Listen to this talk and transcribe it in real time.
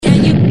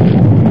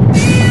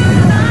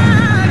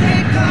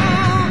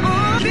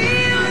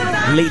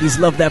Ladies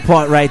love that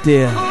part right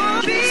there.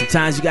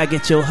 Sometimes you gotta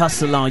get your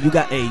hustle on. You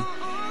got the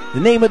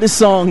name of the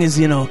song is,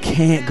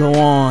 Can't Go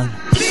On.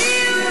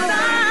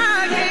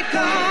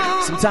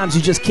 Sometimes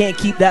you just can't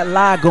keep that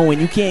lie going.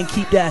 You can't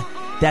keep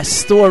that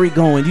story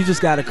going. You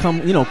just gotta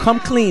come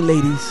clean,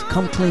 ladies.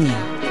 Come clean.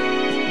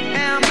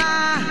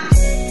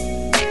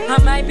 I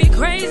might be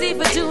crazy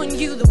for doing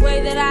you the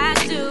way that I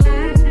do.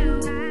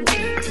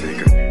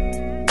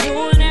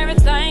 Doing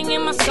everything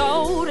in my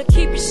soul to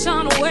keep your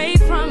son away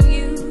from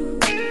you.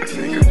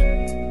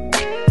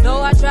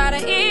 Though I try to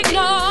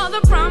ignore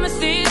the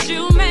promises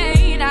you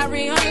made, I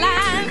realize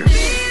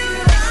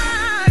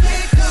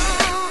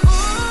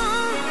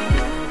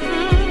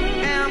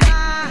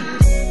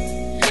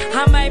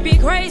I might be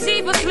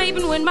crazy for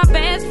sleeping with my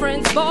best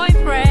friend's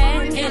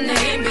boyfriend in the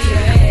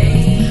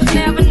NBA.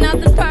 Never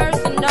nothing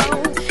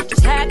personal,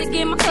 just had to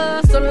get my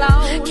hustle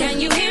on.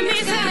 Can you hear me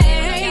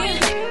say?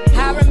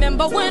 I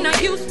remember when I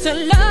used to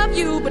love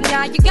you, but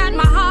now you got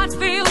my heart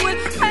filled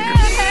with pain.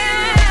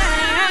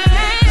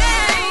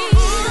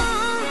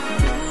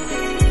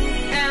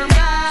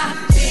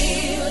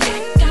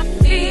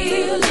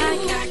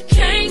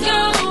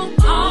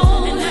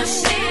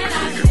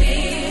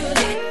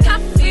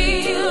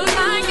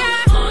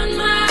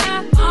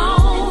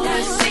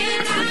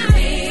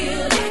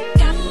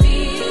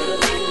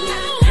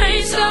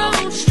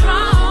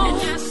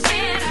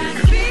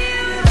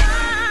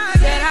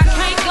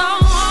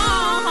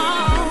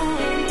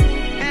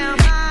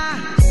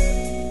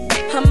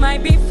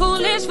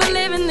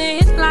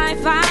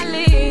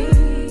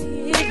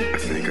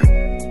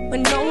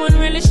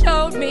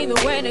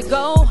 The way to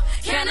go.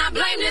 Can I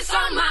blame this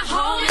on my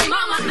home and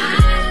mama?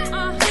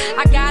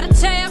 I gotta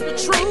tell the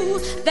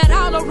truth that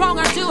all the wrong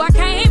I do, I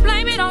can't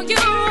blame it on you,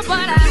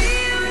 but I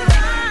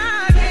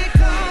can't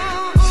go.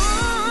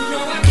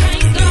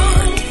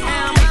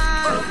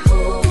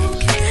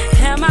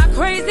 Am I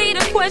crazy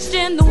to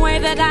question the way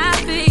that I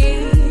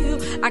feel?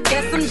 I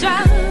guess I'm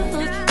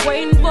just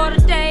waiting for the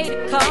day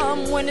to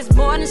come when it's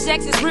more than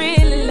sex, it's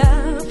really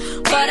love.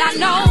 But I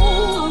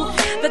know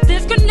that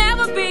this could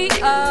never be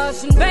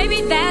us, and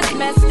baby, that's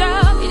messed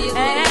up.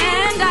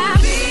 And I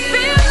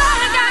feel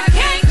like I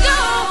can't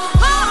go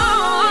on.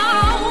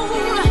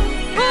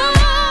 Oh,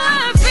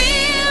 I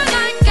feel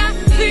like I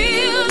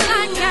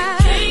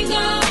can't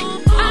go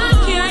on. I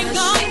can't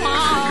go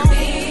on.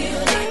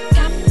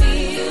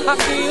 I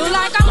feel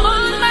like I'm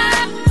on my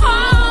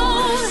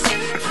own.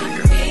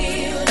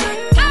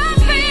 I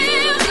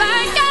feel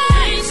like I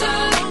ain't so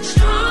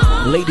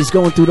strong. Ladies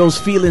going through those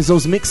feelings,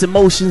 those mixed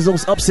emotions,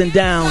 those ups and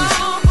downs.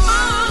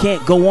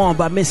 Can't Go On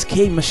by Miss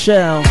K.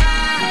 Michelle.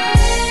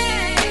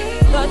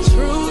 The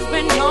truth's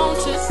been known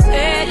to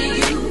set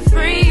you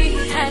free,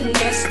 and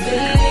just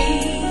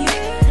believe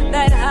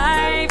that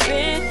I've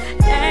been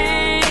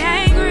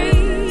angry,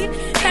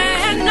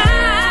 and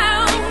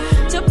now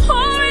to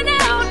pouring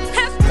out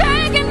has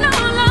taken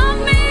all of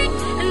me,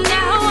 and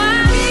now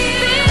I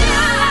feel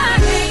like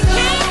I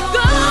can't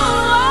go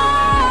on.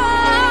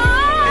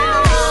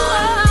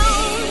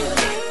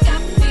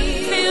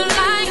 Feel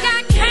like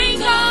I can't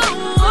go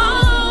on.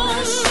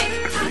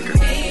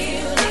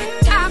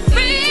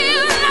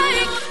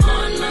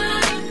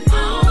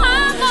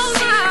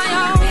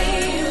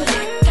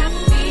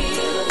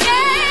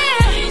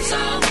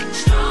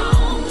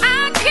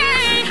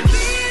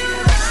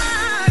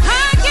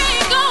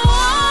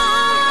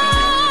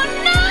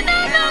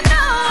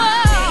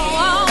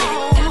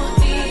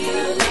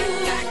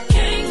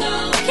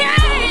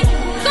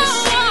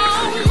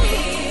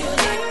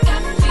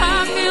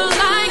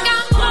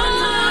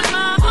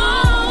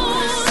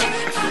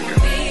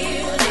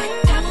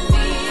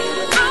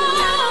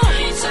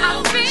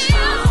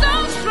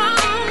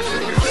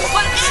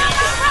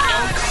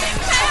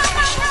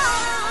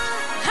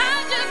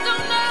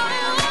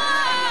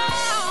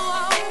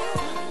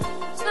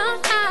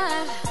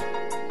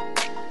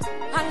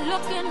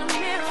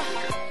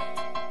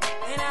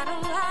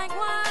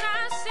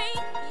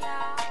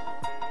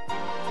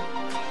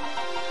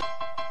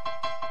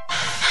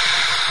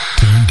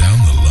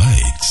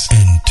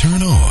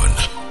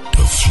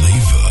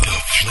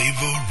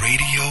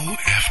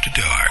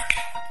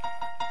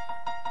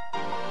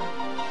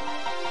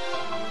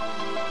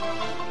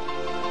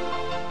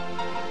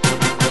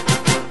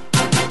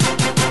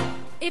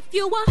 If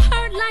you were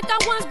hurt like I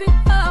was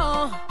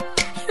before,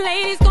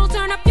 ladies, go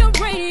turn up your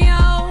radio,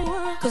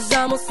 'cause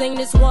I'ma sing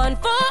this one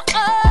for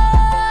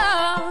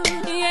all,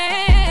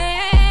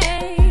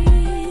 yeah.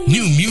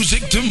 New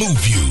music to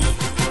move you.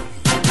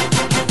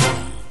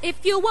 If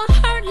you were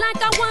hurt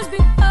like I was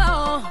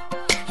before,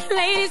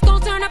 ladies, go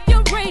turn up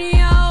your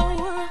radio,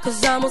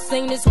 'cause I'ma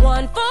sing this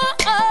one for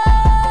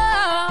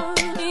all,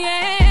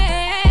 yeah.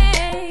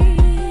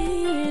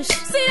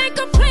 See, they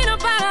complain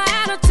about our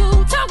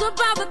attitude, talk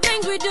about the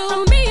things we do.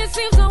 To me, it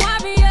seems so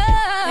obvious.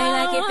 Ain't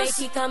like it, they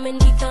keep coming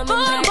back.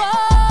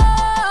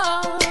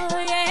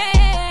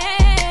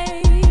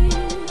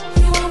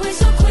 You always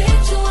so quick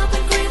to up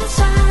and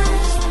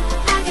criticize.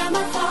 I got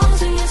my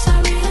faults and yes, I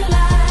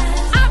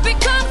realize I've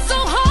become so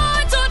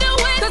hard to deal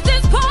with, 'cause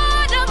this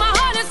part of my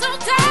heart is so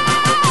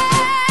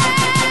tired.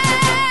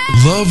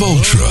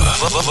 Ultra.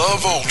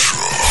 Love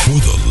Ultra. For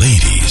the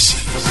ladies.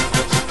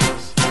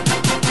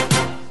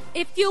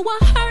 If you were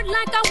hurt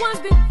like I was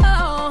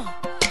before,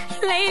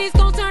 ladies,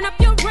 gon' turn up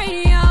your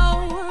radio,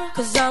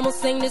 'cause I'ma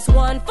sing this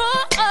one for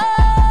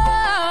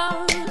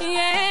all.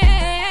 Yeah.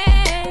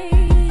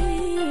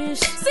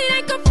 See,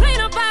 they complain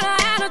about our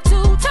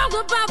attitude, talk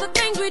about the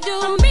things we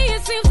do. To me,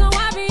 it seems so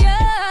obvious.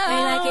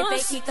 They like it, they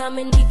keep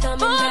coming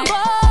back.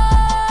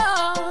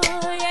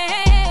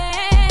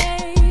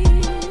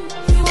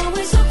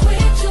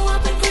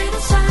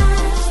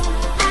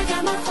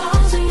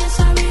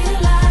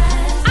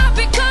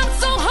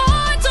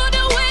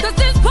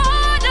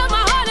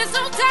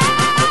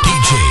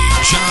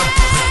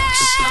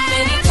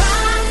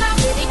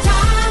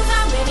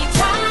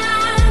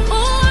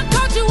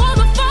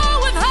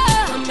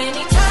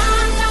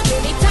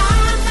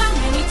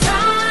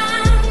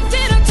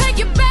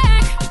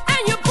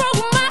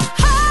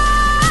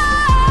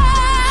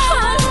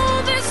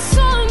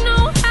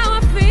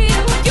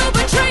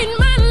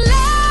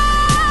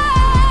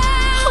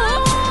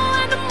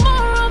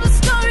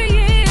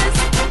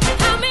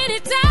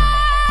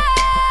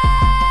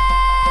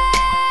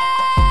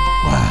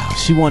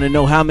 She want to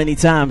know how many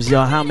times,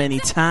 y'all. How many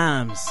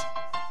times?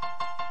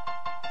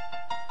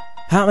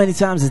 How many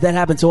times has that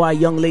happened to our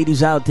young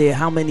ladies out there?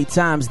 How many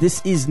times?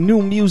 This is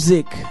new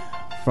music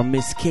from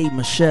Miss K.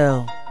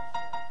 Michelle.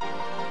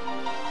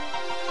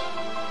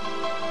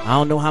 I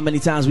don't know how many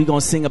times we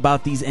gonna sing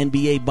about these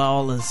NBA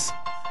ballers.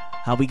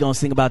 How we gonna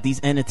sing about these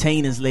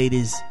entertainers,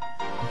 ladies.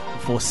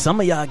 For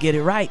some of y'all get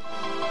it right.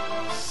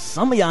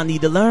 Some of y'all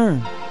need to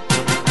learn.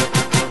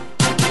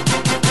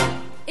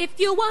 If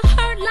you were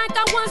hurt like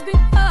I was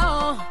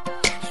before,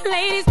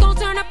 ladies, gon'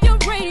 turn up your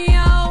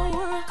radio,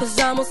 'cause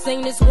I'ma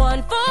sing this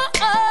one for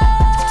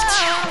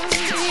all.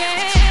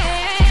 Yeah.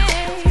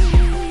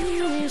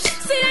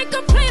 See, they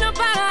complain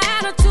about our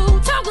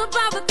attitude, talk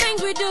about the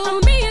things we do.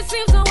 To me, it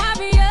seems so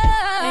obvious.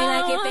 They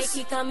like it, they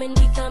keep coming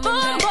back.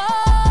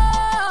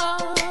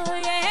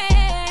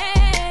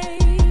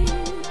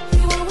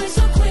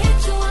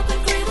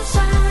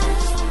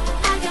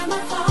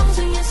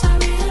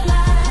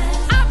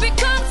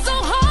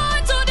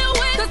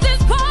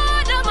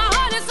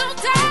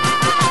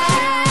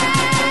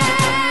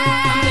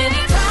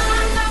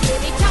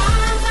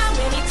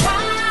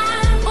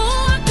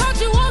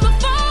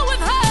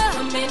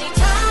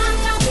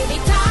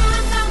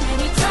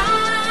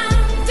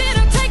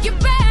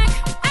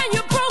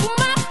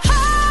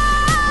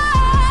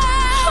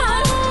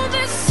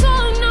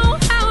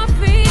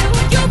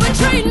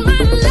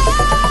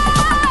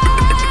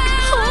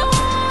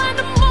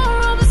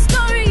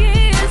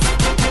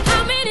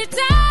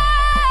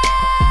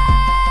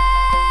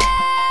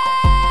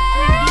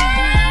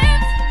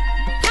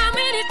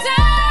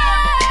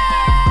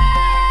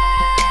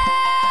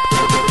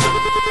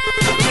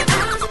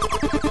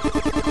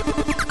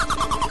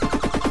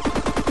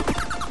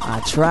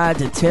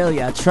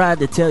 I tried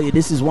to tell you,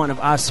 this is one of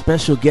our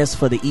special guests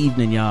for the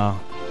evening, y'all.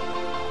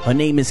 Her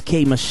name is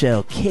K.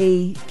 Michelle.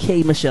 K.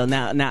 Michelle.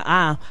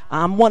 Now,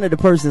 I'm one of the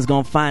persons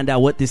gonna find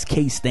out what this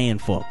K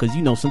stand for, because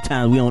you know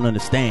sometimes we don't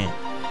understand.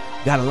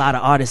 Got a lot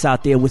of artists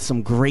out there with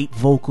some great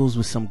vocals,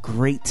 with some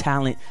great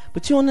talent,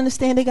 but you don't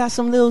understand. They got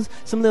some little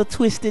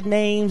twisted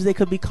names. They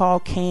could be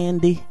called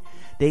Candy.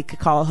 They could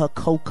call her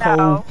Coco.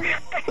 No.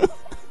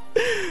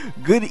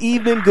 Good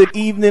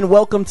evening.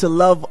 Welcome to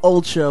Love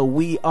Ultra.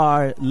 We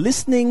are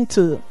listening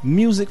to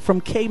music from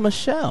K.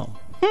 Michelle.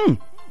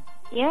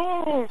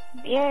 Yes.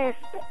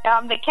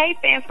 The K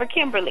stands for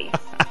Kimberly.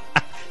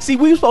 See,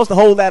 we were supposed to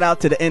hold that out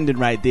to the ending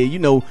right there. You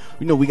know,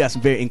 we got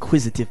some very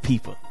inquisitive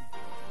people.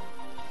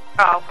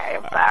 Oh, okay,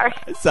 I'm sorry.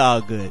 It's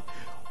all good.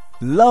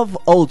 Love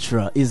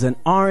Ultra is an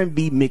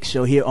R&B mix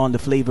show here on the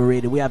Flavor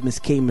Radio. We have Miss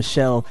K.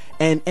 Michelle.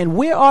 And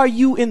where are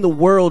you in the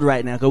world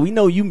right now? Because we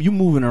know you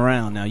moving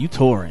around now. You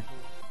touring.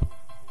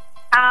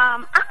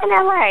 I'm in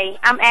LA.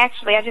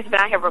 I just been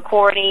out here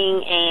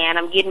recording, and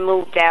I'm getting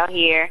moved out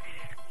here.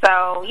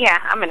 So, yeah,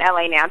 I'm in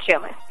LA now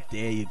chilling.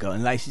 There you go.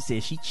 And like she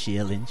said, she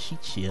chilling.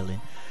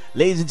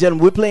 Ladies and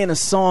gentlemen, we're playing a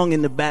song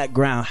in the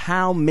background.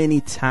 How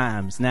many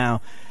times?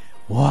 Now,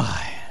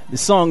 why? The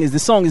song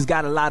has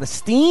got a lot of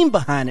steam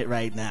behind it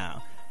right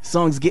now. The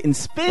song's getting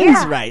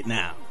spins right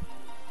now.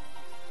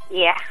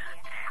 Yeah.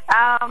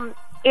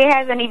 It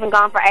hasn't even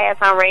gone for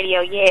ads on radio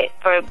yet.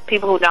 For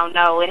people who don't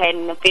know, it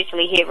hadn't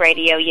officially hit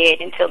radio yet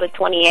until the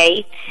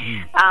 28th.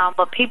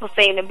 But people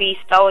seem to be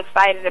so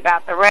excited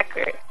about the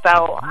record.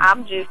 So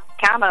I'm just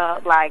kind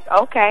of like,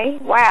 okay,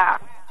 wow.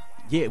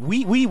 Yeah,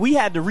 we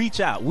had to reach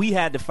out. We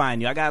had to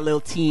find you. I got a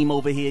little team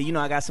over here. You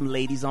know, I got some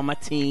ladies on my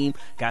team,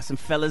 got some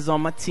fellas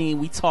on my team.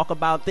 We talk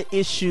about the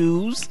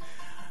issues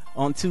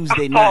on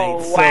Tuesday night.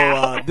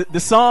 Wow. So the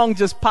song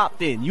just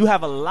popped in. You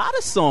have a lot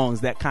of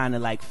songs that kind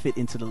of like fit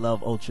into the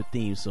Love Ultra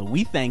theme. So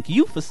we thank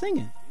you for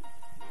singing.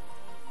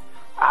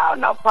 Oh,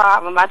 no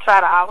problem. I try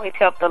to always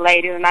help the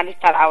ladies, and I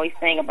just try to always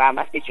sing about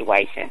my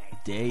situation.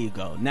 There you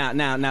go. Now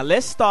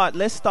let's start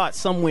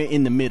somewhere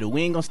in the middle.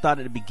 We ain't gonna start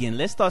at the beginning.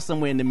 Let's start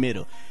somewhere in the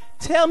middle.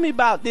 tell me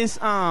about this.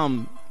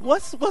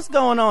 What's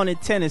going on in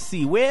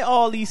Tennessee? Where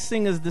all these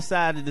singers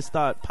decided to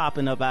start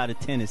popping up out of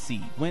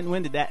Tennessee?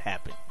 When did that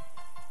happen?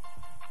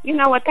 You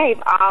know what?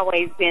 They've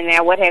always been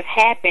there. What has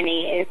happened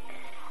is,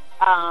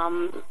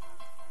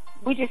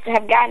 we just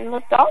have gotten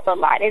looked over a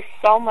lot. There's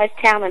so much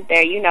talent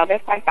there. You know,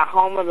 that's like the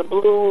home of the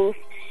blues.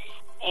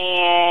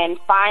 And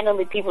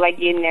finally, people are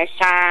getting their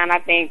shine. I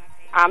think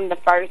I'm the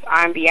first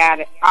R&B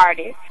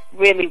artist,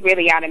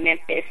 really out of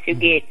Memphis, to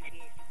get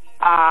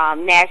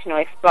national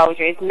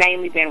exposure. It's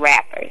mainly been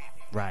rappers.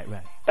 Right.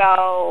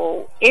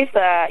 So it's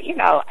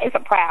a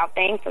proud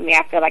thing for me.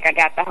 I feel like I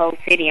got the whole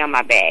city on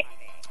my back.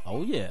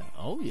 Oh yeah.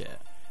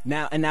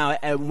 Now,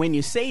 when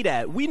you say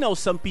that, we know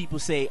some people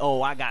say,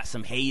 "Oh, I got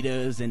some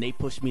haters and they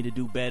push me to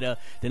do better."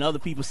 Then other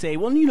people say,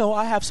 "Well,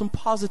 I have some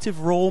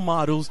positive role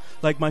models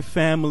like my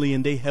family,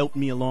 and they helped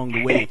me along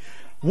the way."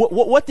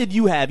 What did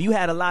you have? You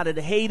had a lot of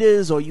the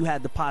haters, or you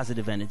had the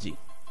positive energy?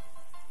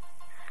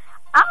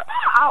 I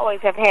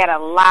always have had a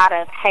lot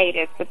of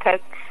haters because,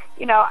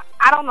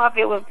 I don't know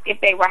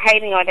if they were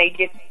hating or they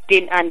just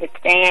didn't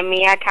understand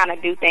me. I kind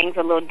of do things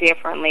a little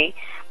differently.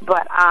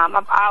 But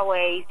I've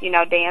always,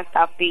 danced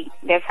off beat.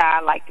 That's how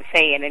I like to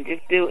say it, and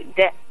just do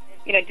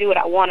what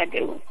I want to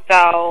do.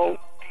 So,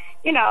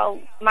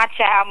 my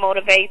child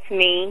motivates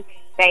me.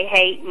 They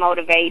hate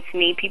motivates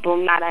me. People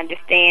not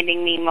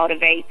understanding me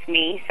motivates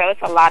me. So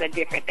it's a lot of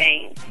different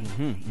things.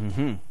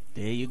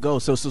 There you go.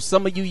 So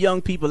some of you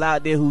young people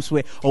out there who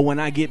swear, "Oh, when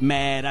I get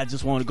mad, I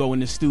just want to go in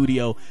the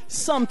studio,"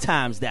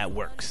 sometimes that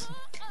works.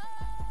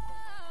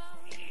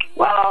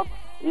 Well,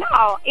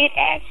 no, it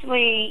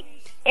actually,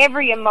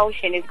 every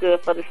emotion is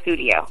good for the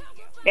studio.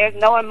 There's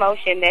no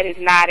emotion that is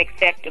not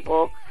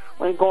acceptable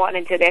when going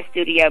into that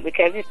studio,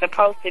 because it's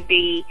supposed to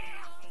be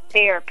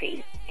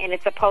therapy and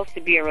it's supposed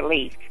to be a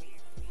relief.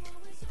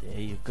 There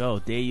you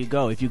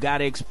go. If you got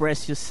to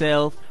express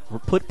yourself,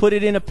 put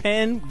it in a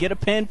pen, get a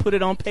pen, put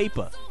it on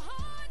paper.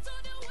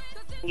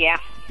 Yeah.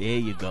 There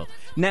you go.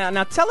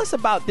 Now tell us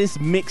about this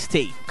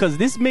mixtape, because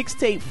this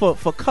mixtape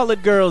for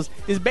colored girls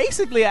is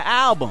basically an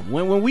album.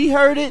 When we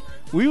heard it,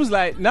 we was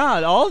like,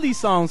 nah, all these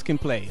songs can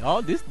play.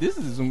 All this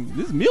is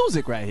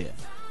music right here.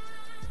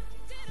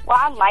 Well,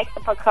 I like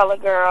the For Color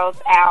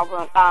Girls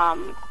album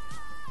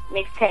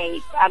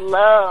mixtape. I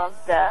love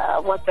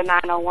the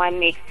 901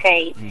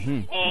 mixtape.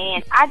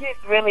 And I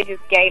just really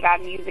just gave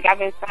out music. I've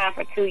been signed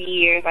for 2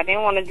 years. I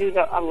didn't want to do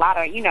a lot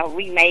of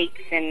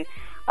remakes and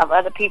of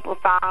other people's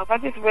songs. I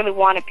just really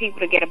wanted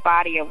people to get a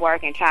body of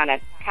work and trying to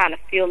kind of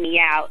feel me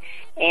out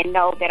and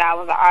know that I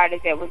was an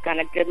artist that was going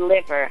to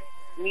deliver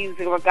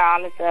music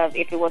regardless of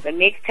if it was a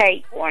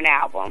mixtape or an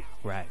album.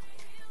 Right.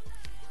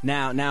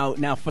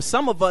 Now, for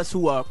some of us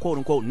who are quote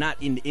unquote not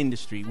in the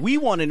industry, we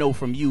want to know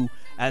from you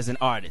as an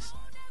artist.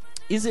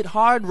 Is it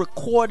hard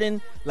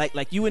recording,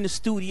 like you in the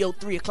studio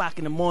 3 o'clock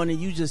in the morning,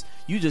 you just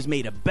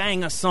made a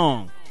banger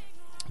song,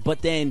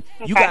 but then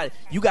you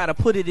got to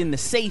put it in the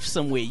safe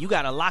somewhere, you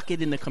got to lock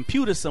it in the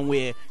computer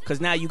somewhere,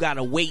 because now you got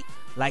to wait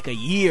like a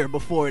year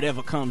before it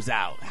ever comes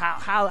out?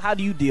 How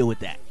do you deal with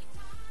that?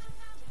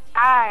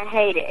 I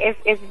hate it.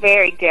 It's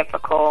very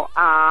difficult.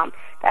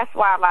 That's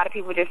why a lot of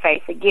people just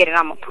say, "Forget it,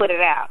 I'm going to put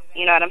it out."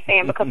 You know what I'm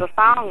saying? Because a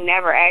song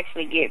never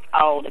actually gets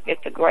old if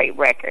it's a great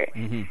record.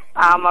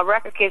 A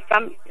record kit,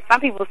 some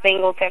people's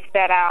singles have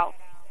sat out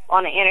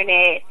on the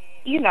internet,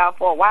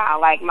 for a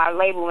while. Like my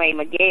label mate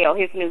Miguel,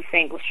 his new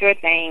single, Sure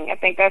Thing, I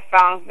think that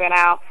song's been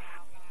out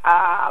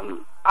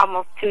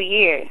almost 2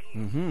 years.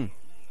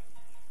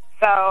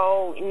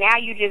 So now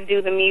you just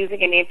do the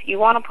music, and if you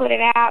want to put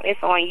it out,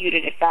 it's on you to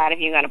decide if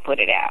you're going to put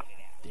it out.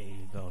 There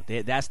you go.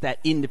 That's that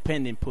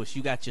independent push.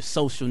 You got your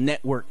social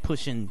network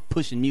pushing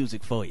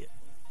music for you.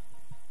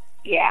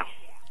 Yeah,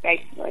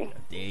 basically.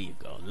 There you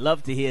go.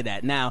 Love to hear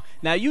that. Now,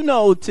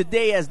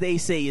 today, as they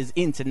say, is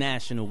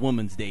International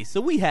Women's Day, so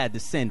we had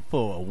to send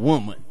for a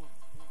woman.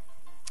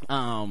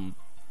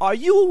 Are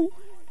you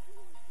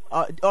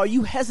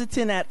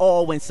hesitant at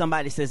all when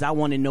somebody says, "I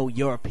want to know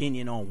your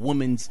opinion on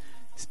women's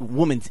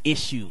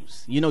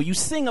issues"? You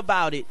sing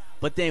about it,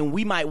 but then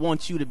we might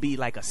want you to be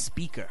like a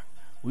speaker.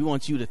 We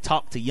want you to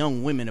talk to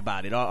young women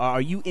about it.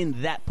 Are you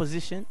in that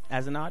position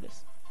as an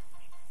artist?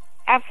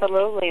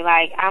 Absolutely.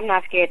 Like, I'm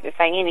not scared to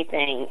say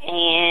anything.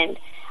 And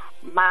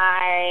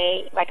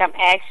I'm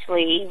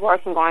actually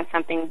working on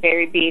something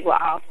very big with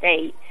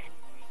Allstate.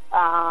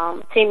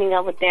 Teaming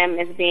up with them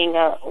as being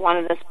one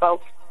of the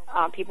spokes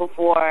people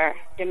for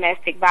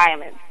domestic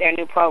violence, their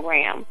new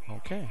program.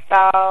 Okay.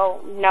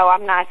 So, no,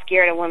 I'm not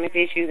scared of women's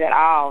issues at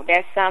all.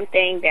 That's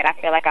something that I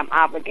feel like I'm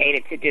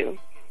obligated to do.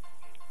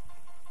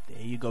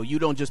 There you go. You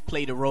don't just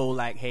play the role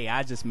like, "Hey,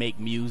 I just make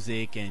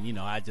music and,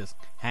 I just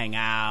hang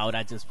out,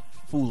 I just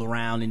fool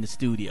around in the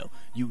studio."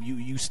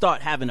 You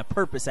start having a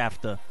purpose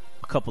after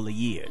a couple of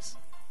years.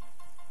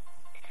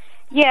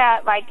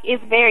 Yeah, like,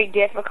 it's very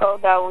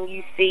difficult, though, when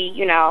you see,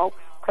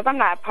 because I'm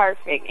not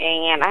perfect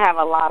and I have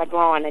a lot of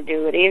growing to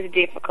do. It is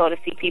difficult to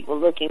see people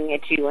looking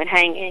at you and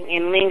hanging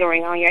and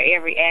lingering on your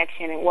every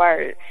action and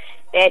word.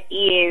 That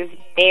is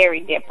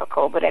very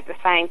difficult, but at the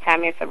same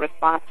time, it's a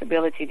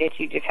responsibility that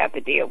you just have to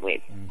deal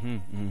with.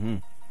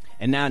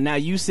 And now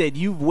you said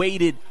you've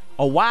waited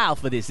a while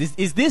for this.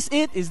 Is this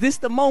it? Is this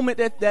the moment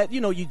that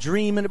you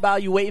dreaming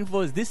about, you waiting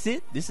for? Is this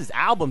it? This is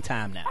album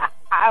time now.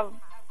 I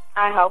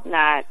hope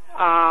not.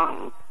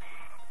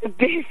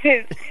 This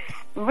is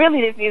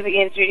really, this music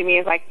industry to me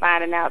is like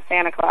finding out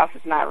Santa Claus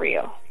is not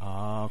real.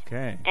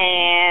 Okay.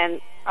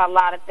 And a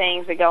lot of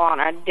things that go on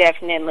are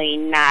definitely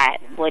not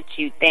what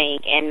you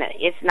think, and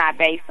it's not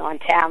based on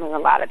talent a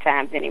lot of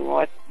times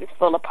anymore. It's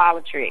full of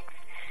politics.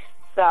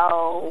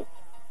 So,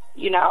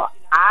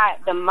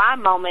 my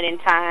moment in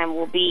time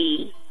will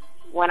be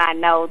when I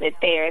know that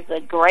there's a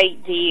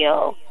great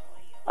deal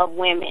of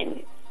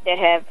women that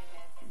have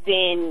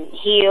been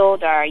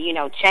healed or,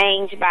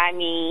 changed by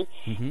me.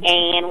 Mm-hmm.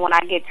 And when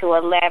I get to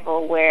a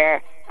level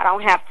where I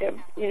don't have to,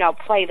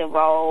 play the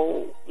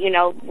role,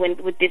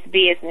 with this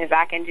business,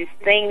 I can just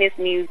sing this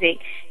music,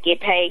 get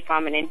paid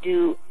from it, and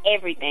do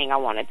everything I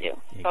want to do.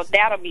 Exactly. So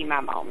that'll be my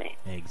moment.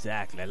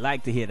 Exactly. I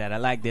like to hear that. I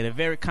like that. They're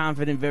very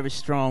confident, very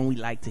strong. We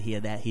like to hear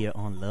that here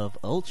on Love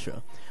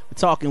Ultra. We're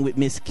talking with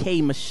Miss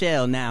K.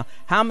 Michelle. Now,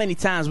 how many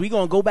times we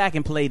going to go back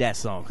and play that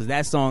song? Because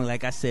that song,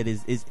 like I said,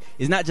 is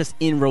not just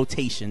in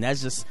rotation.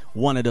 That's just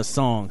one of the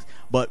songs.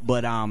 But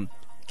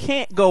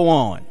Can't Go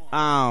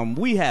On.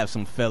 We have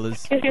some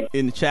fellas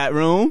in the chat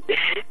room,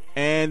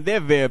 and they're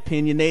very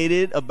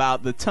opinionated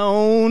about the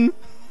tone,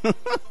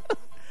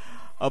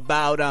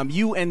 about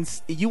you and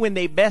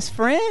their best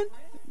friend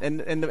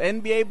and the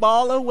NBA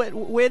baller.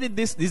 Where did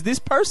this? Is this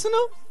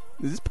personal?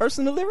 Is this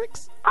personal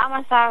lyrics? All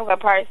my songs are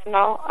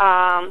personal.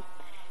 I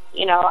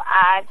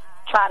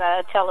try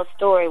to tell a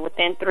story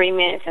within 3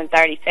 minutes and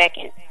 30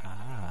 seconds.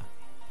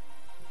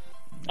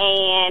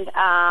 And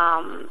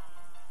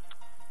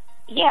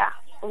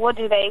what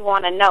do they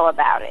want to know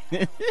about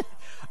it?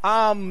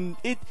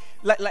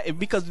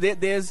 Because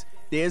there's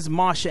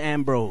Marsha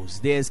Ambrose,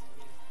 there's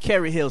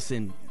Carrie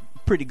Hilson,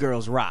 Pretty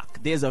Girls Rock.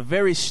 There's a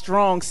very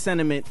strong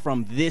sentiment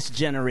from this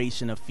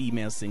generation of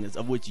female singers,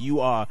 of which you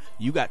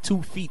got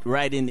 2 feet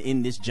right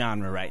in this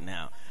genre right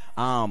now.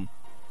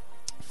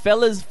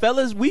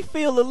 Fellas, we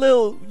feel a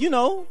little,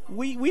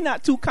 we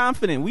not too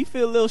confident. We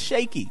feel a little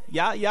shaky.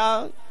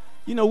 Y'all,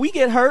 we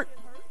get hurt.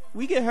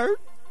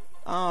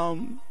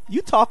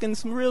 You talking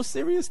some real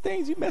serious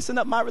things. You messing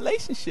up my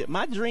relationship,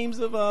 my dreams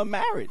of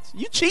marriage.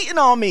 You cheating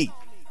on me.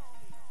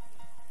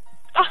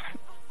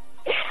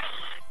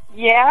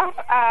 Yeah,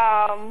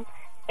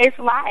 it's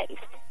life.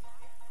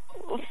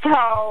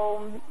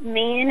 So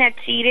men have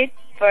cheated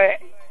for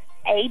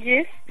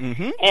ages,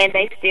 mm-hmm. and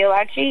they still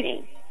are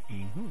cheating.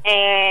 Mm-hmm.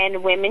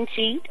 And women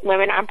cheat.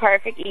 Women aren't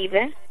perfect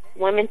either.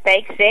 Women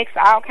fake sex,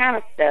 all kind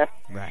of stuff.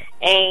 Right.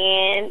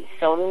 And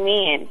so do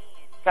men.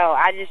 So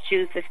I just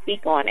choose to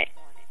speak on it.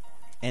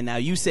 And now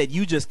you said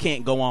you just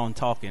can't go on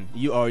talking.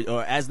 You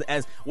or as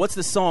what's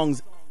the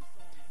song's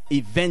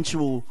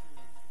eventual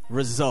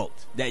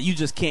result that you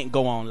just can't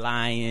go on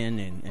lying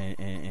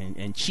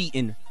and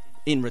cheating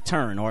in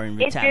return or in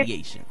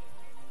retaliation?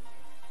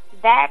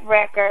 That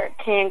record,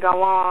 Can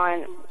Go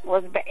On,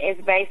 is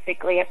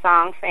basically a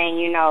song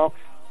saying,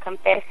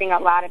 confessing a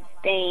lot of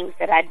things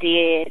that I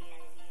did,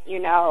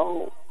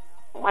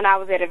 when I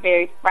was at a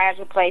very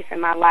fragile place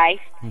in my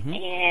life. Mm-hmm.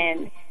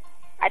 And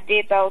I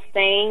did those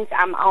things.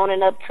 I'm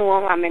owning up to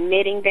them. I'm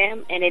admitting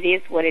them, and it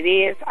is what it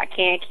is. I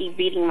can't keep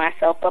beating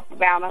myself up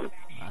about them.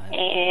 Right.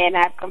 And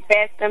I've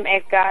confessed them.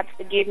 Ask God to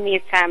forgive me.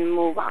 It's time to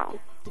move on.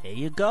 There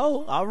you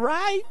go. All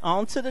right.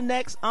 On to the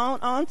next.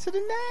 On to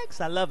the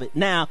next. I love it.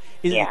 Now,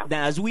 now,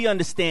 as we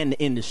understand the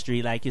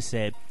industry, like you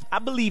said, I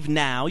believe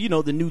now,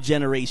 the new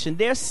generation,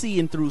 they're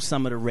seeing through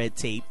some of the red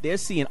tape. They're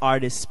seeing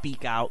artists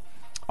speak out,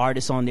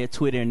 artists on their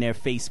Twitter and their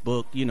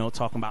Facebook,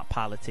 talking about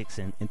politics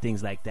and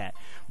things like that.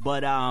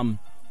 But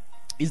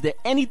is there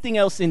anything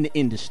else in the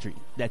industry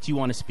that you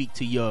want to speak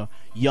to your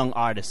young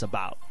artists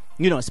about?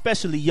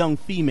 Especially young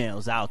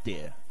females out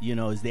there.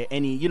 Is there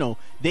any,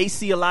 they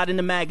see a lot in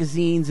the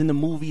magazines and the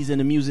movies and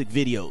the music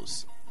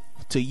videos.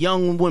 To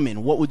young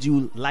women, what would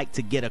you like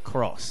to get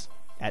across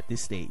at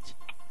this stage?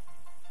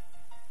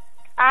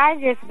 I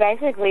just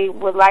basically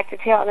would like to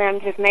tell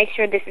them, just make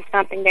sure this is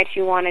something that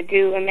you want to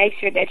do, and make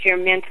sure that you're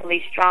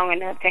mentally strong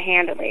enough to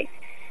handle it.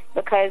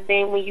 Because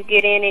then when you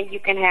get in it, you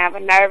can have a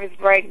nervous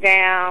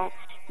breakdown.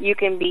 You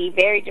can be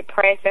very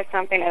depressed. That's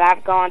something that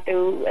I've gone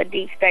through, a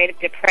deep state of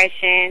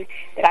depression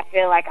that I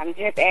feel like I'm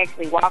just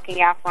actually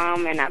walking out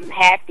from, and I'm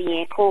happy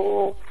and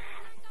cool.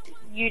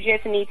 You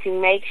just need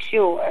to make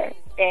sure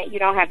that you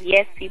don't have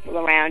yes people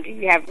around you.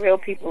 You have real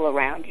people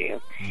around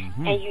you.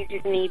 Mm-hmm. And you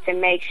just need to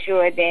make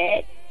sure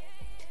that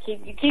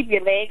you keep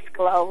your legs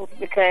closed,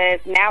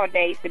 because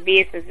nowadays the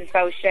business is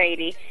so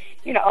shady.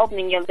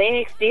 Opening your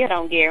legs still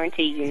don't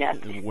guarantee you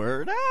nothing.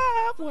 Word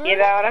up. You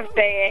know what I'm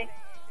saying?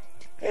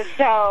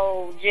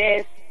 So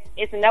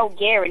it's no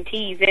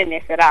guarantees in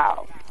this at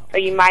all. So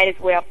you might as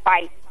well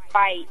fight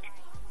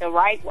the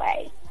right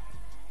way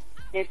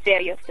than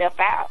sell yourself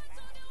out.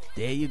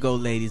 There you go,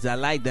 ladies. I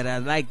like that. I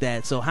like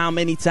that. So how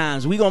many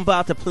times? We're going to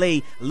about to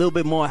play a little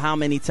bit more how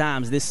many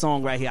times this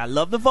song right here. I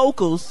love the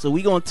vocals, so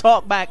we're going to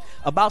talk back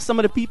about some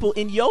of the people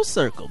in your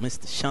circle.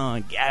 Mr.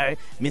 Sean Garrett,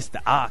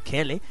 Mr. R.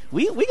 Kelly.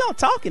 We going to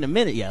talk in a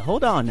minute. Yeah,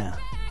 hold on now.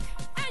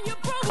 And you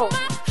broke my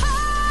heart.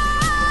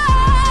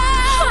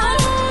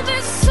 Oh,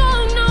 this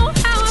song know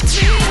how I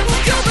feel.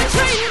 You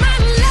betrayed my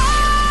life.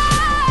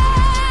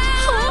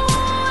 Oh,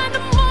 and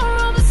the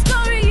moral of the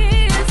story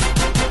is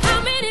how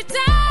many times,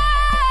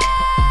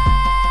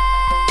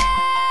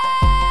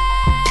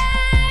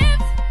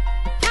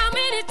 how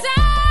many times.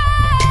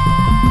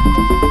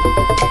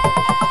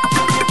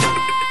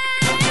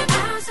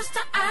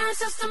 I was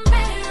just a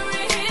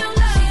Mary Hill.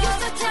 She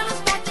used to tell us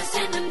about this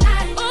in the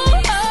night.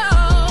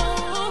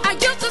 Oh, I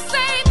used to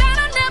say that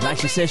I never. Like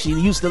she said, she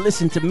used to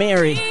listen to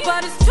Mary.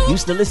 But it's too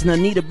Used to listen to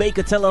Anita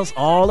Baker tell us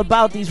all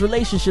about these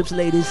relationships,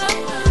 ladies.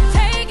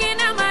 taking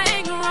out my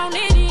anger on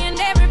any and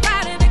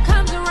everybody that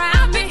comes around.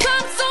 I've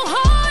become so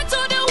hard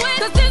to deal with,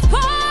 'cause this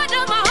part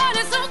of my heart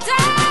is so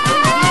tired.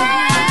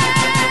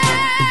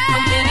 How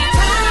many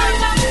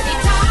times, how many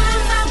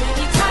times, how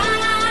many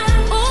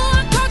times? Oh,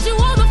 I caught you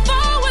on the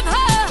phone with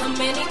her. How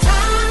many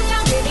times,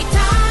 how many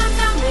times,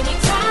 how many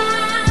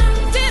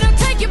times? Did I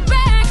take you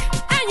back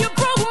and you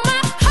broke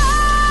my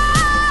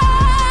heart?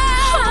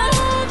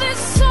 Oh, this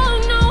song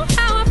know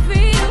how I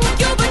feel.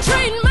 You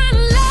betrayed my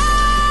life.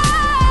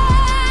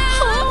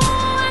 Oh,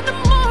 and the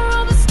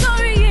moral of the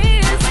story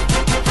is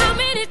how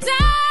many times?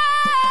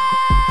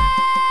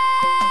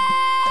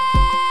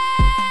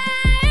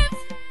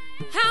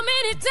 How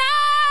many times?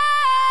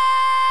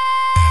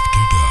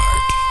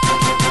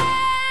 After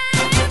dark.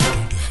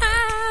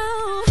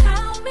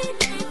 How many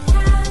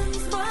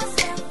times was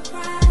I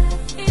crying?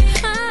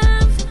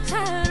 I'm so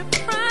tired of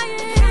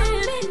crying. How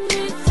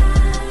many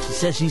times? She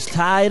says she's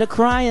tired of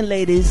crying,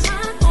 ladies.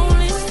 I'm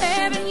only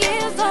 7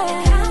 years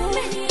old. How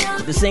many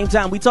At the same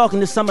time, we talking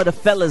to some of the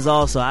fellas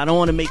also. I don't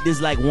want to make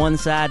this like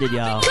one-sided,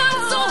 y'all.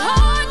 Come so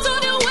hard to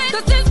deal with,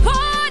 'cause this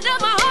part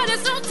of my heart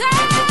is so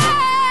tired.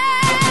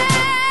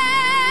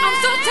 I'm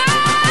so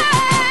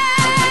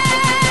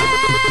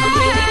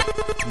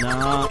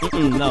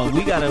tired. No,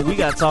 we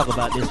gotta talk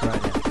about this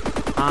right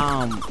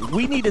now.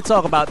 We need to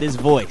talk about this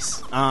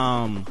voice.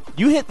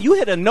 You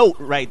hit a note,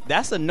 right?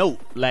 That's a note.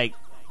 Like,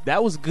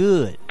 that was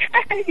good.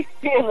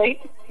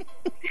 Really?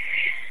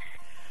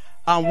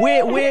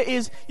 Where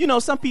is,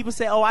 some people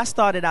say, oh, I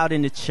started out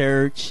in the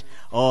church,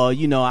 or,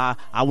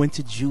 I went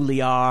to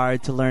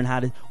Juilliard to learn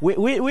how to,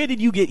 where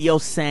did you get your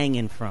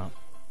singing from?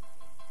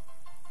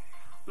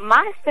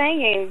 My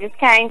singing just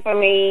came from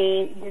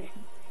me just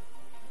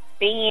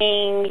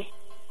being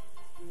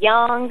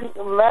young,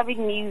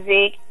 loving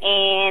music,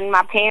 and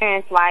my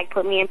parents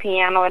put me in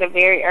piano at a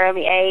very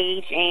early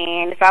age,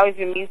 and it's always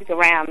been music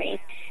around me.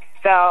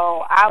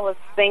 So I was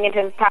singing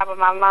to the top of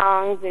my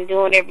lungs and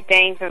doing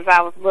everything since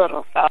I was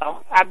little.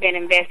 So I've been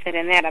invested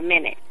in that a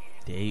minute.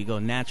 There you go,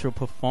 natural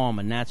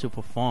performer.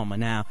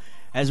 Now,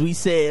 as we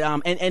said,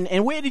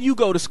 and where did you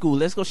go to school?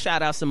 Let's go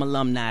shout out some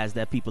alumni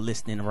that people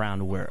listening around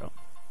the world.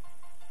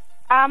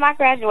 I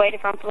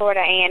graduated from Florida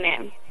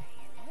A&M.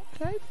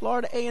 Okay,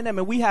 Florida A&M,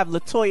 and we have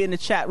Latoya in the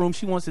chat room.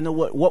 She wants to know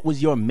what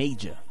was your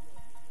major.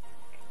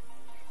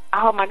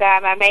 Oh my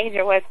God, my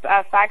major was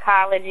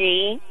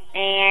psychology,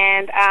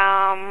 and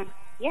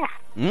yeah.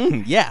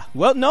 Yeah.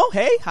 Well, no,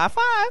 hey, high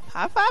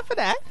five for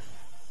that.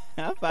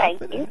 High five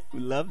for Thank you. that. We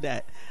love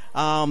that.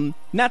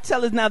 Now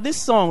tell us, this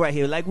song right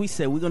here, like we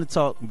said, we're going to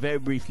talk very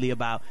briefly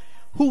about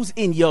who's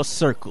in your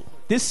circle.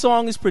 This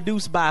song is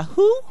produced by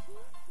who?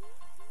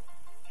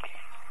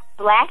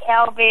 Black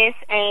Elvis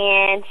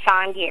and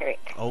Sean Garrett.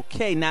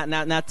 Okay,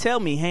 now tell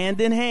me, hand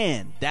in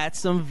hand, that's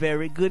some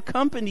very good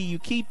company you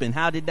keeping.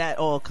 How did that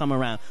all come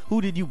around? Who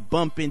did you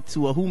bump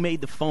into, or who made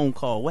the phone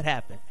call? What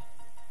happened?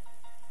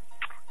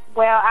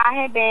 Well, I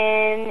had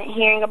been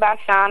hearing about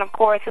Sean, of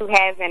course, who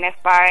hasn't, as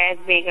far as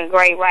being a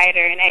great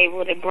writer and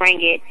able to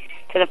bring it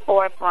to the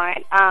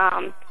forefront.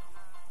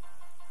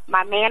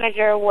 My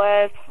manager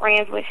was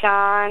friends with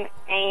Sean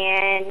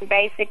and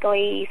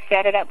basically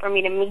set it up for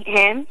me to meet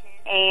him,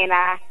 and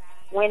I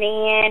went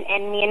in,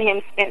 and me and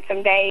him spent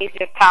some days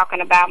just talking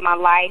about my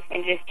life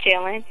and just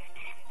chilling.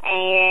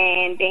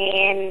 And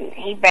then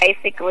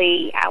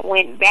I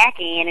went back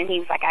in, and he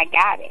was like, I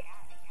got it.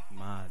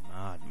 Mod,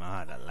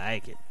 I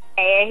like it.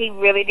 And he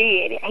really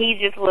did. He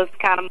just was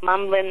kind of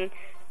mumbling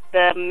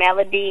the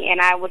melody, and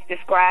I was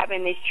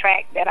describing this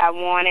track that I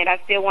wanted. I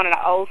still wanted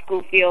an old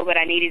school feel, but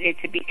I needed it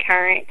to be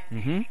current,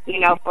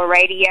 for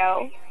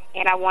radio.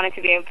 And I wanted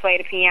to be able to play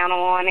the piano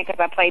on it because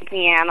I play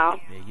piano.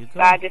 There you go.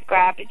 So I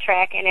described the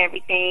track and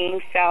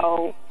everything.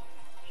 So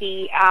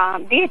he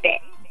did that.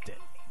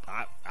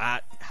 I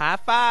high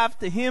five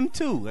to him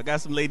too. I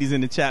got some ladies in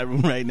the chat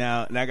room right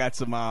now, and I got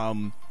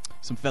some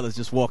fellas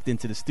just walked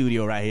into the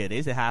studio right here.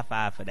 They said high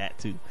five for that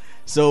too.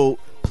 So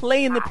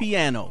playing the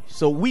piano.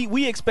 So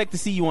we expect to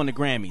see you on the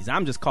Grammys.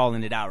 I'm just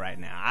calling it out right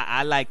now.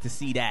 I like to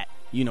see that,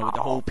 with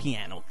the whole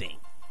piano thing.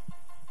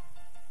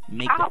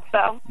 I hope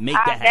so. Make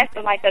that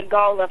happen. That's like a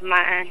goal of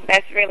mine.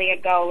 That's really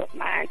a goal of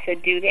mine to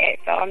do that.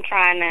 So I'm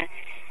trying to,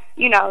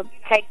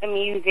 take the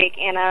music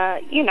in a,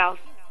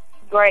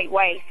 great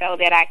way so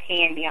that I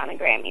can be on the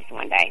Grammys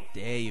one day.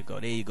 There you go.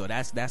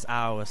 That's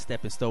our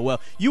stepping stone. Well,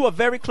 you are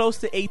very close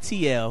to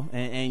ATL,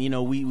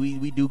 and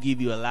we do give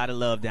you a lot of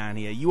love down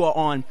here. You are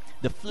on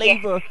the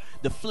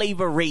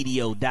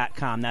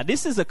flavorradio.com. Now,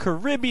 this is a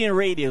Caribbean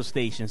radio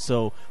station,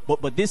 so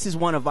but this is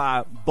one of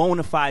our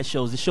bona fide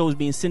shows. The show is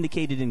being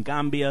syndicated in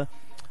Gambia,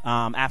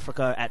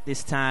 Africa at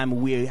this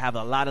time. We have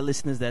a lot of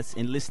listeners that's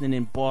listening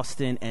in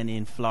Boston and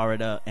in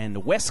Florida and the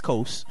West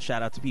Coast.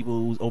 Shout out to people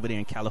who's over there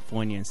in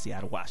California and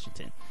Seattle,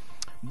 Washington.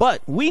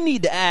 But we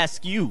need to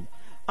ask you,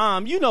 a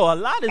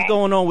lot is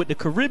going on with the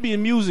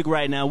Caribbean music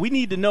right now. We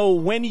need to know,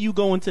 when are you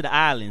going to the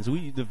islands?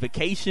 The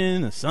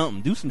vacation or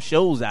something? Do some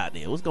shows out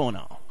there. What's going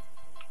on?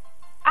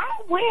 I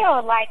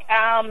will.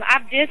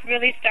 I've just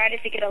really started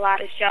to get a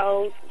lot of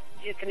shows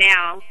just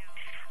now.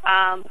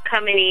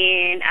 Coming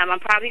in. I'm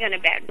probably going to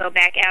go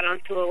back out on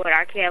tour with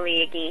R.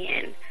 Kelly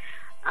again.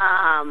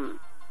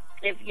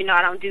 If,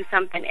 I don't do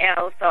something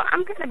else. So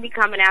I'm going to be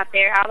coming out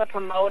there. All the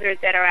promoters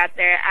that are out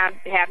there, I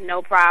have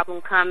no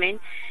problem coming.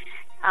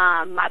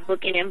 My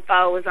booking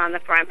info is on the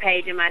front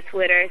page of my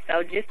Twitter.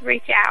 So just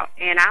reach out.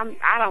 And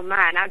I don't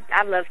mind.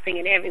 I love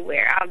singing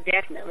everywhere. I'll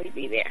definitely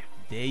be there.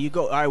 There you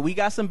go. All right, we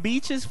got some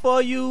beaches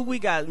for you. We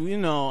got,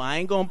 I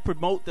ain't going to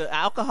promote the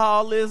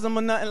alcoholism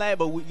or nothing like that,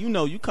 but,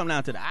 you come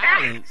down to the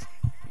islands.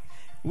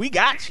 We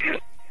got you.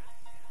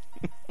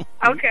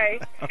 Okay,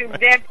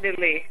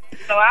 definitely.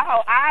 So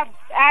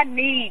I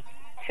need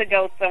to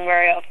go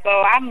somewhere else. So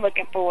I'm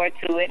looking forward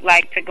to it,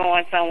 to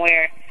going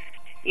somewhere,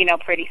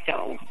 pretty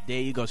soon. There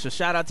you go. So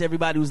shout out to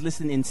everybody who's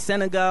listening in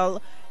Senegal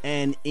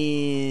and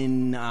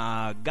in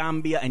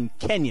Gambia and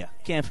Kenya.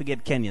 Can't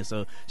forget Kenya.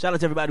 So shout out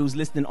to everybody who's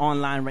listening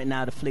online right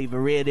now to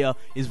Flavor Radio.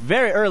 It's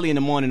very early in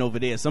the morning over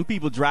there. Some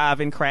people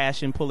driving,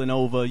 crashing, pulling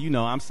over.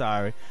 I'm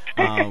sorry.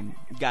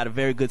 Got a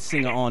very good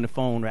singer on the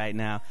phone right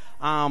now.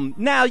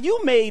 Now,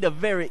 you made a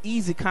very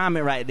easy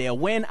comment right there.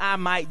 When I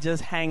might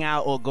just hang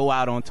out or go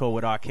out on tour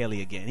with R.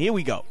 Kelly again. Here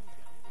we go.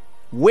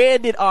 Where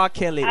did R.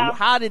 Kelly?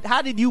 How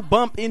did you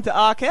bump into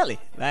R. Kelly?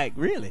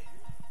 Really?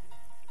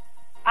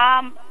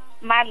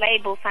 My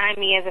label signed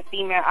me as a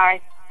female R.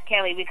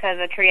 Kelly because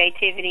of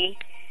creativity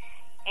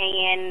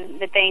and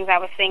the things I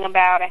would sing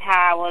about and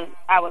how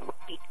I would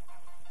write.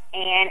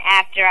 And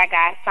after I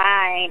got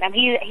signed,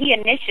 he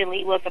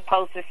initially was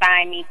supposed to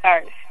sign me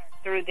first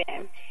through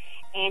them,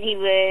 and he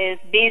was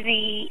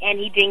busy and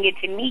he didn't get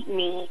to meet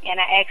me. And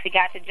I actually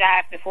got to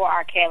jive before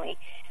R. Kelly,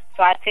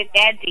 so I took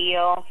that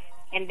deal.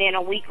 And then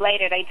a week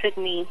later, they took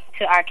me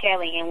to R.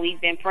 Kelly, and we've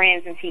been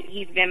friends, and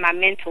he's been my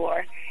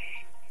mentor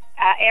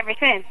ever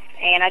since.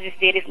 And I just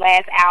did his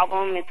last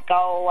album, it's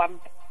Gold. I'm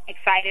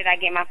excited I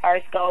get my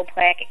first gold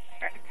plaque.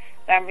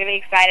 So I'm really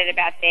excited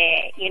about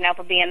that,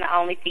 for being the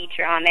only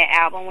feature on that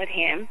album with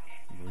him.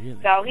 Really?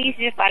 So he's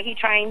just he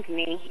trains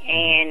me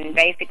and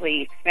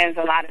basically spends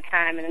a lot of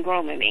time in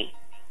grooming me.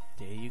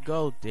 There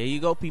you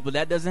go, people.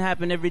 That doesn't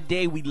happen every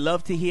day. We'd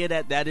love to hear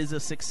that. That is a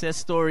success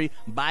story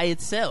by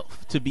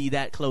itself, to be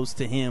that close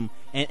to him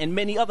and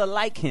many other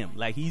like him.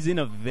 He's in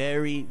a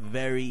very,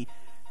 very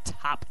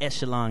top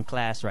echelon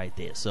class right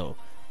there. So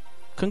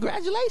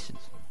congratulations.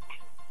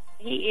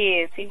 He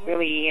is. He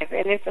really is.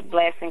 And it's a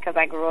blessing because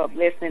I grew up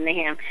listening to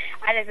him.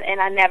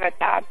 I never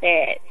thought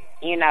that,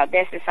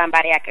 this is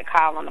somebody I could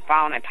call on the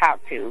phone and talk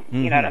to.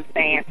 You know what I'm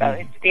saying? So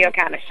it's still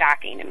kind of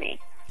shocking to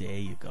me. There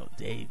you go.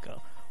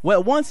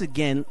 Well, once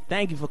again,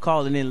 thank you for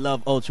calling in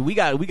Love Ultra. We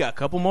got a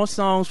couple more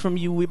songs from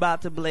you. We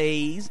about to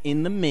blaze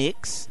in the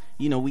mix.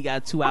 We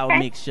got a 2-hour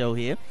mix show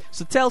here.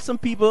 So tell some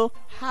people,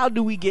 how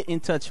do we get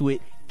in touch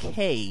with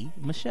K.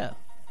 Michelle?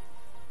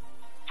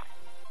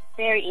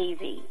 Very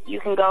easy. You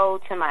can go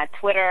to my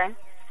Twitter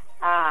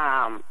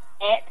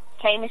at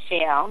K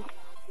Michelle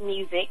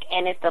Music,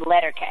 and it's the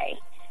letter K.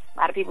 A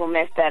lot of people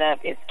mess that up.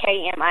 It's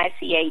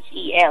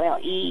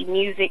KMICHELLE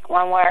Music,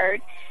 one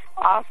word.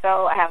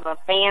 Also, I have a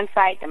fan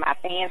site that my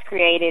fans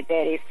created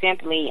that is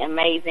simply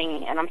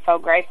amazing, and I'm so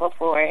grateful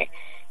for it.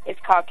 It's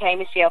called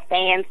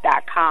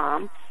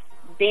KMichelleFans.com.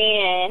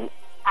 Then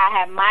I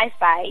have my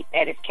site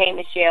that is K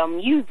Michelle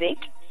Music,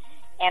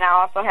 and I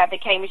also have the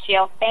K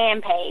Michelle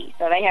fan page,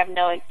 so they have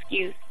no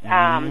excuse, the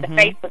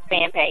Facebook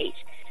fan page.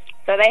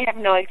 So they have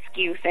no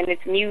excuse, and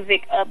it's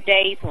music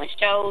updates when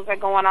shows are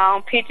going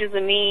on, pictures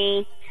of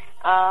me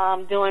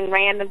doing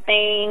random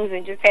things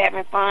and just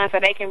having fun, so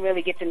they can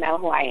really get to know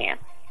who I am.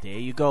 There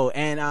you go.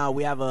 And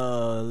we have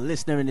a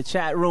listener in the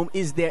chat room.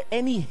 Is there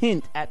any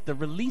hint at the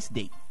release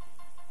date?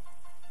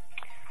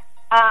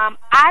 I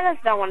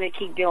just don't want to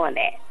keep doing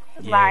that.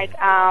 Yeah.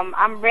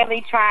 I'm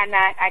really trying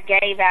not. I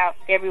gave out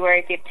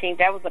February 15th.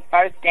 That was the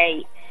first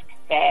date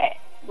that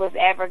was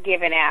ever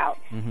given out.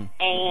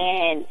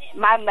 And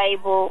my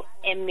label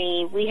and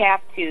me,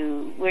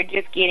 we're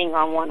just getting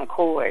on one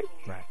accord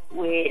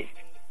with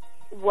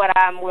what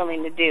I'm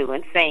willing to do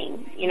and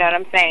sing. You know what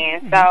I'm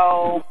saying?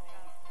 So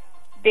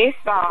this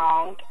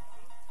song,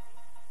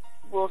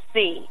 we'll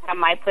see. I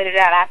might put it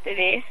out after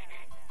this,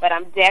 but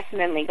I'm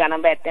definitely going to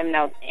let them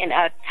know in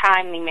a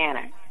timely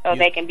manner so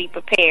they can be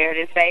prepared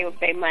and save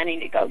their money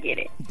to go get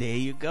it. There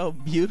you go.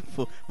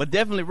 Beautiful. But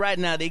definitely right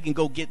now they can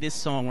go get this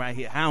song right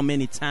here. How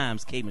Many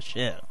Times, K.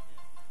 Michelle?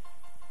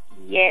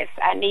 Yes,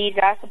 I need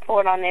y'all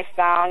support on this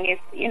song.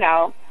 It's, you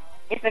know,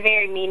 it's a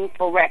very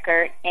meaningful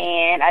record,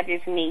 and I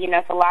just need, you know,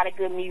 it's a lot of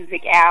good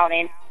music out,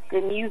 and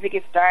good music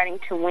is starting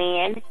to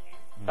win.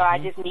 So I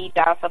just need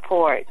y'all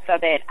support so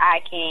that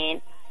I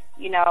can,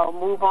 you know,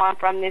 move on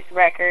from this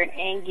record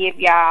and give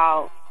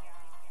y'all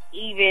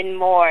even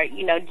more,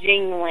 you know,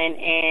 genuine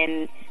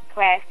and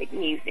classic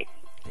music.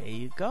 There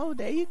you go.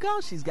 There you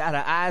go. She's got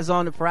her eyes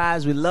on the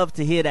prize. We love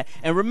to hear that.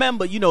 And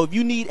remember, you know, if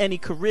you need any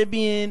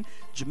Caribbean,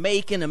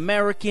 Jamaican,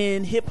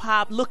 American,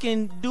 hip-hop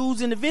looking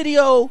dudes in the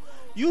video,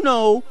 you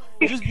know,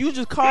 you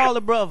just call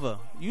the brother.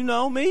 You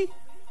know me.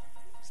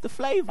 It's the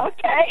flavor.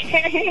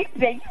 Okay.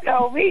 Then you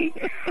know me.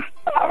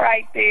 All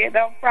right, then.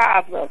 No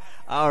problem.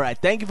 All right.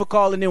 Thank you for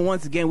calling in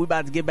once again. We're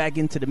about to get back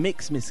into the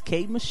mix, Miss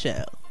K.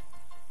 Michelle.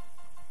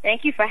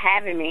 Thank you for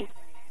having me.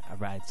 All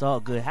right. It's all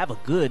good. Have a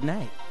good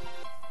night.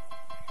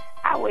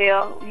 I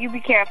will. You be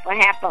careful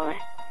and have fun.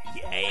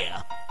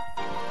 Yeah.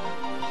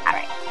 All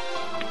right.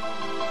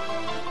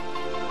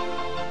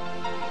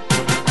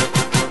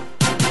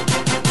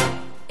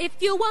 If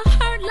you were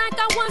hurt like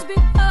I was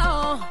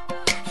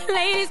before,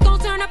 ladies, go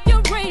turn up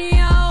your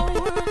radio,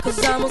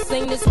 'cause I'ma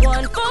sing this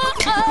one for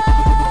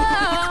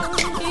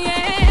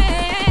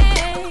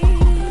yeah.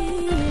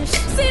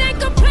 See, they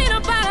complain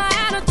about our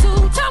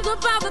attitude, talk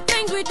about the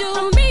things we do.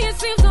 To me, it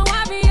seems so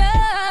obvious.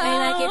 They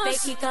like it, they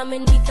keep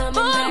coming back.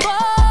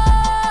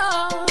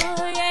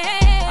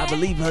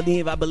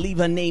 I believe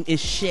her name is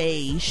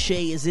Shay.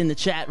 Shay is in the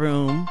chat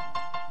room.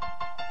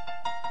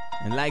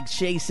 And like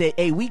Shay said,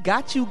 hey, we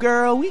got you,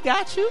 girl. We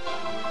got you.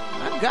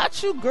 I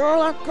got you,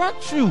 girl. I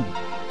got you.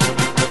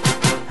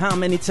 How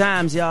many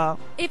times, y'all?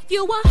 If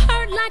you were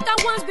hurt like I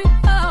was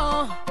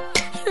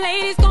before,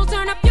 ladies, go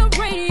turn up your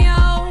radio,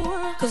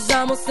 'cause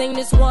I'ma sing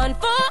this one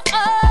for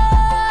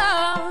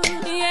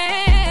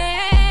yeah.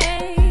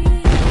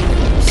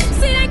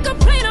 See, they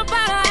complain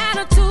about our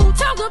attitude,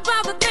 talk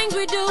about the things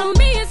we do. To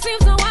me, it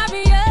seems so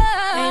obvious.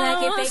 They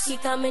like it, they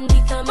keep coming back.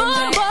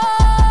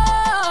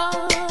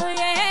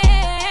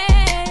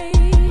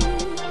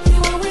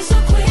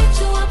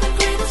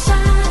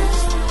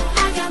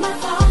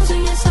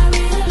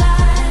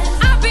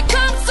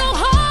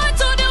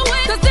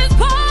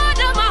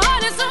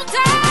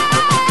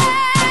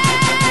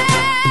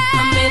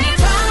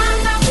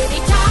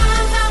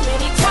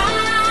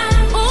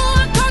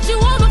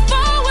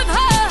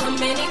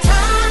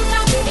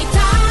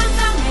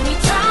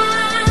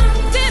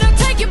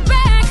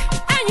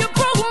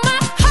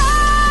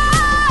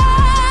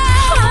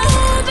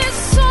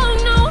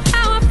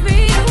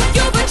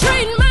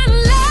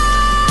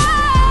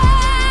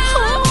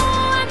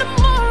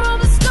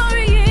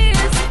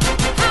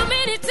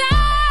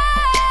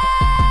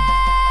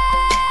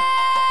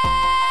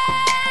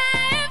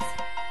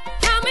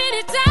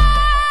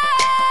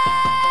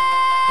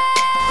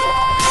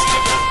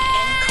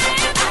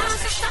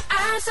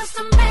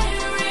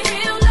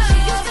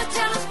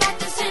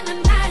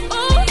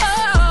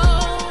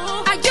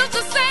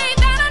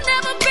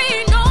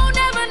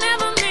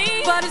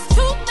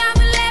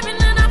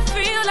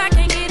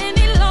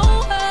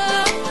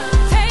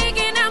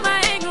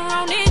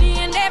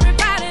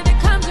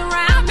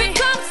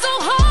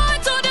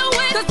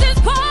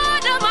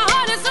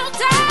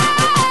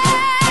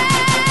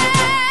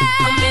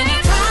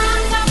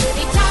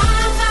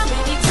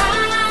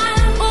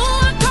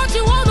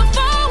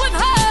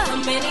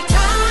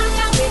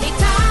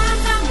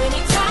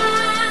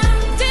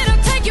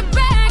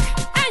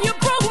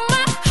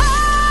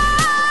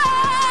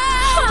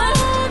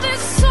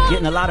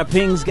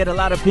 Get a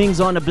lot of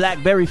pings on the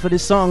BlackBerry for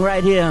this song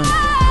right here.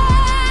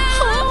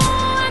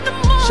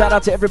 Shout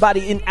out to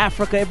everybody in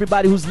Africa,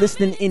 everybody who's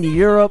listening in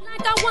Europe.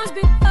 Like I was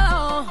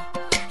before,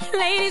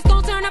 ladies,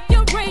 go turn up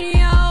your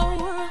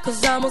radio,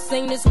 'cause I'ma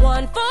sing this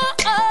one for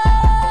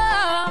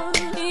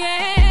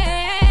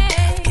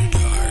yeah.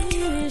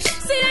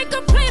 See, they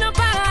complain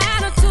about our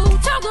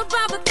attitude, talk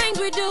about the things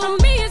we do. To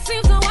me, it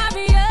seems so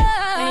obvious.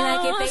 They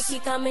like it, they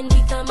keep coming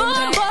back.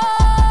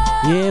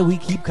 Yeah, we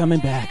keep coming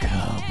back. Oh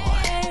boy.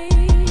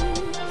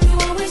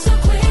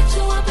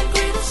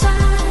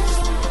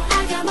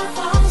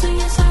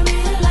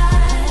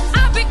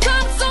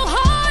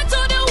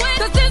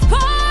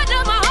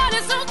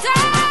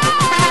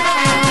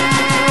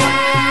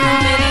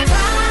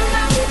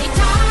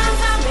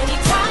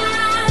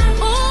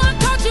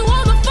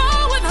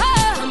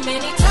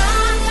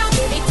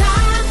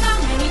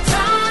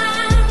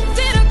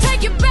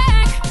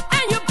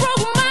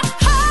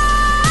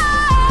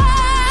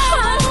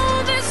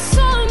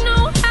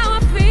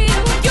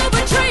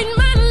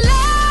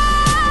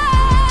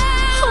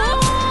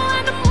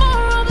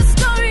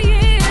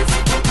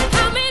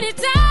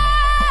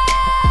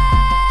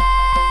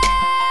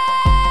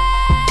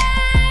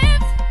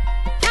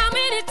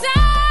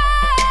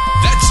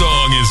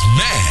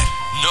 Mad.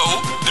 No,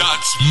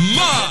 that's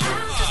mine.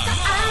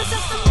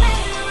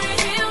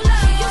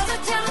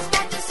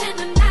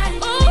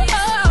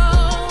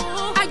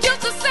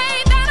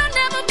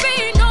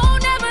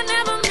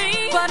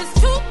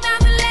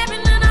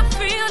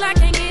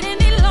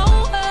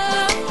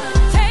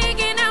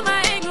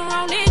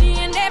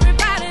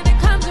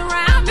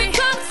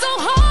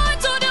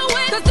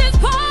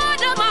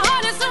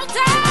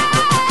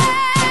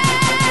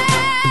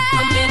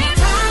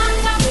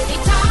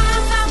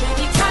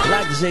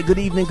 Say good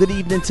evening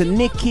to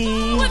Nikki.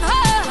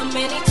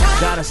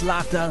 Got us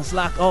locked.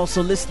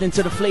 Also listening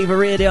to the Flavor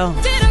Radio.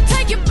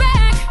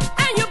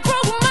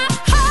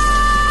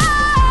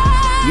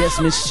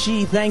 Yes, Miss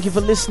Chi, thank you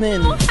for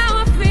listening.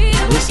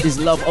 This is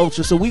Love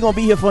Ultra. So we're gonna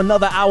be here for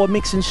another hour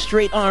mixing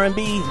straight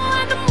R&B.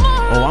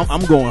 Oh,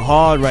 I'm going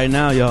hard right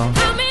now, y'all.